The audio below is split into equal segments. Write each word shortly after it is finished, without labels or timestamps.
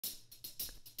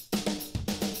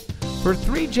For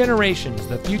 3 generations,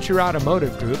 the Future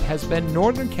Automotive Group has been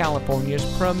Northern California's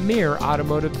premier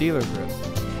automotive dealer group.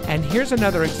 And here's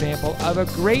another example of a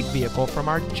great vehicle from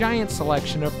our giant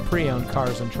selection of pre-owned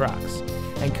cars and trucks.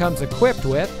 And comes equipped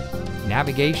with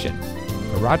navigation,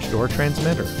 garage door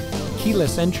transmitter,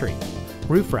 keyless entry,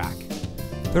 roof rack,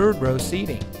 3rd row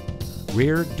seating,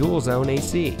 rear dual zone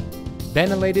AC,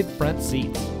 ventilated front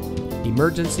seats,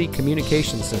 emergency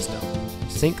communication system,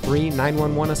 Sync 3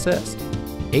 911 assist,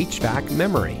 HVAC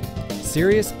memory,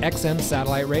 Sirius XM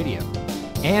satellite radio,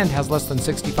 and has less than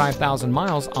 65,000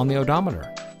 miles on the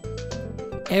odometer.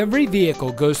 Every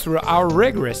vehicle goes through our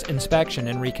rigorous inspection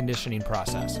and reconditioning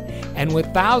process. And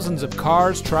with thousands of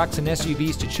cars, trucks, and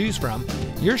SUVs to choose from,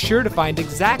 you're sure to find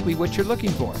exactly what you're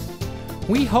looking for.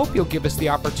 We hope you'll give us the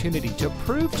opportunity to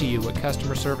prove to you what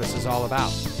customer service is all about.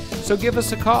 So give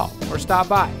us a call or stop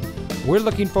by. We're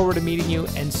looking forward to meeting you,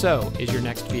 and so is your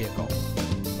next vehicle.